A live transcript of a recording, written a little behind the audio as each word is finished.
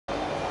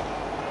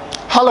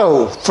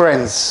Hello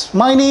friends,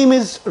 my name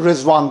is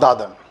Rizwan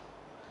Dadan.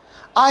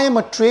 I am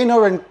a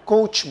trainer and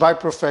coach by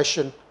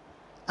profession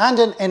and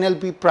an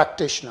NLP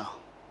practitioner.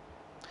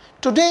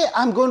 Today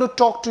I'm going to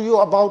talk to you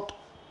about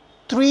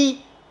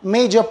three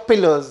major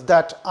pillars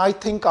that I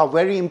think are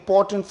very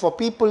important for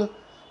people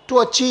to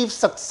achieve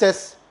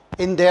success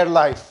in their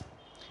life,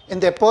 in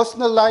their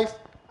personal life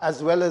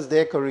as well as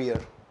their career.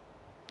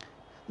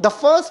 The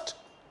first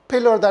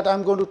pillar that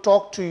I'm going to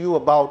talk to you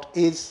about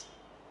is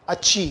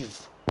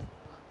achieve.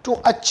 To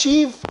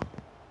achieve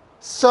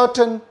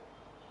certain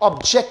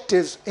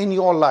objectives in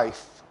your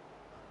life.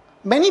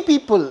 Many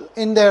people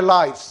in their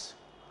lives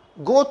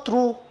go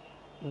through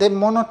their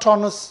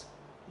monotonous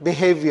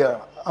behavior,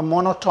 a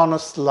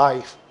monotonous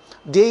life,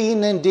 day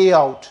in and day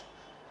out,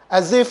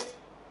 as if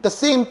the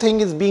same thing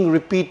is being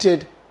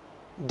repeated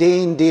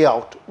day in, day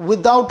out,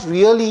 without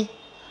really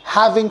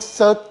having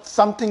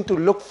something to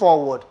look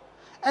forward,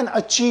 an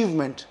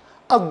achievement,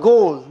 a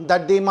goal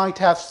that they might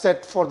have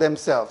set for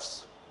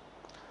themselves.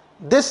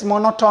 This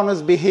monotonous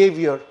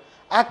behavior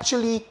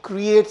actually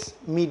creates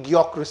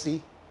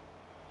mediocrity.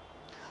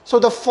 So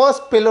the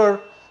first pillar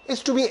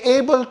is to be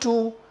able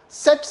to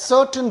set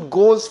certain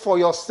goals for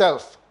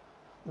yourself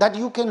that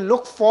you can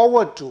look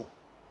forward to.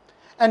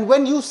 And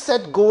when you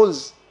set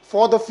goals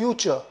for the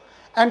future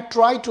and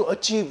try to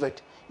achieve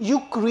it,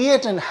 you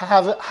create a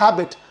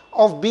habit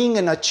of being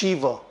an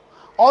achiever.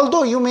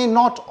 Although you may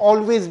not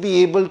always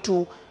be able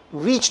to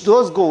reach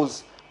those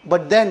goals,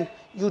 but then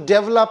you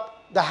develop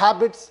the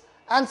habits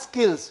and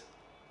skills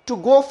to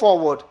go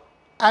forward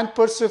and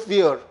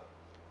persevere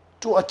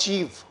to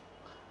achieve.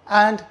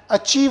 And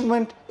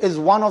achievement is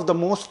one of the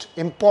most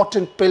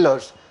important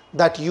pillars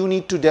that you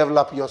need to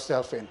develop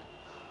yourself in.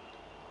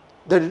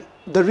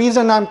 The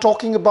reason I'm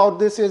talking about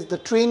this is the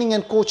training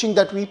and coaching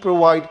that we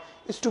provide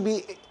is to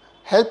be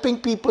helping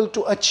people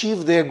to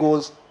achieve their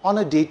goals on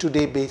a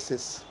day-to-day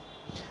basis.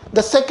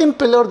 The second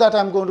pillar that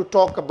I'm going to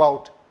talk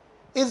about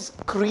is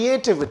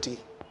creativity.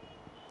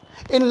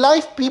 In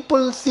life,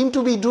 people seem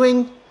to be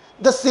doing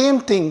the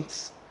same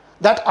things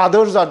that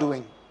others are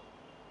doing.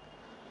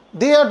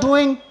 They are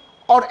doing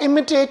or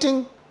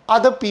imitating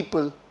other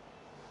people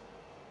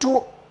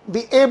to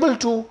be able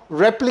to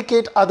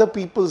replicate other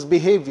people's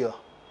behavior.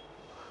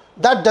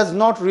 That does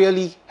not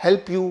really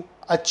help you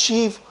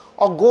achieve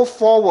or go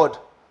forward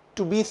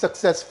to be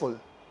successful.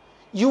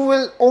 You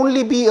will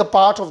only be a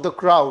part of the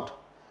crowd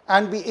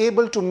and be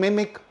able to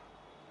mimic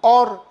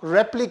or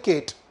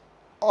replicate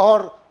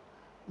or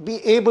be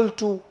able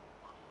to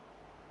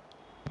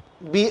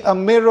be a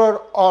mirror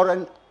or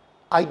an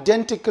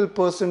identical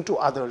person to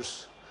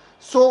others.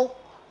 So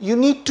you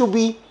need to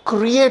be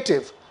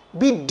creative,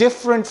 be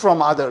different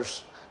from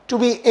others, to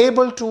be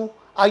able to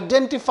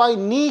identify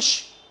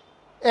niche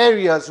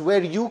areas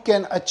where you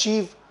can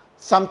achieve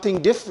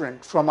something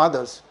different from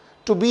others,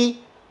 to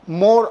be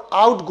more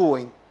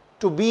outgoing,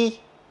 to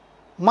be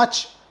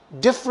much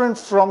different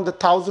from the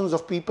thousands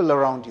of people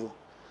around you.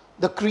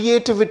 The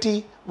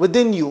creativity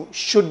within you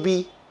should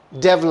be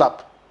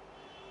developed.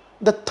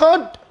 The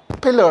third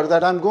pillar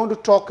that I'm going to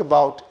talk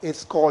about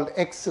is called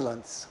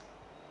excellence.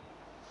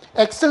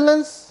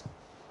 Excellence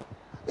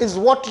is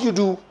what you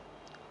do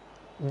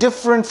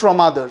different from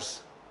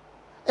others.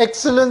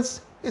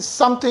 Excellence is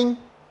something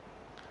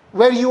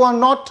where you are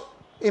not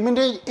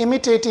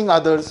imitating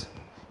others,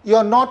 you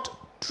are not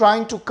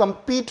trying to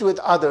compete with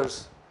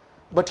others,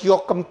 but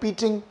you're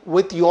competing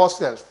with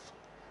yourself.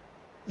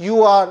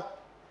 You are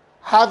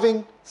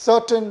having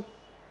certain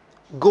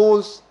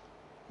goals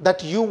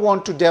that you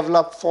want to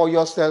develop for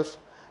yourself,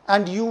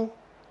 and you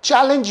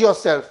challenge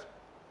yourself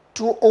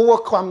to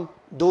overcome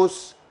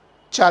those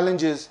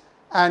challenges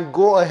and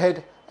go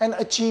ahead and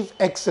achieve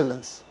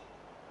excellence.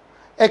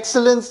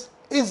 Excellence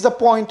is the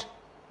point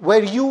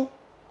where you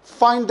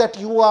find that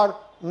you are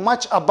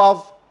much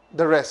above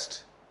the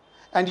rest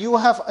and you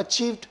have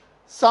achieved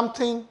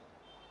something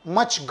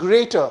much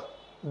greater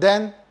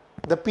than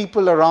the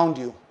people around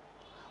you,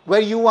 where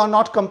you are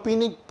not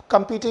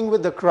competing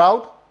with the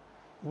crowd,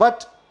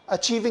 but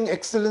achieving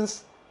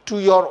excellence to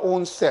your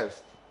own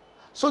self.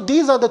 So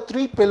these are the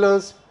three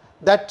pillars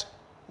that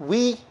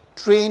we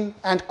train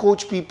and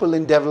coach people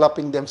in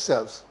developing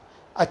themselves.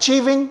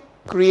 Achieving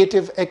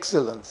creative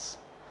excellence.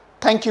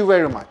 Thank you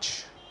very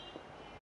much.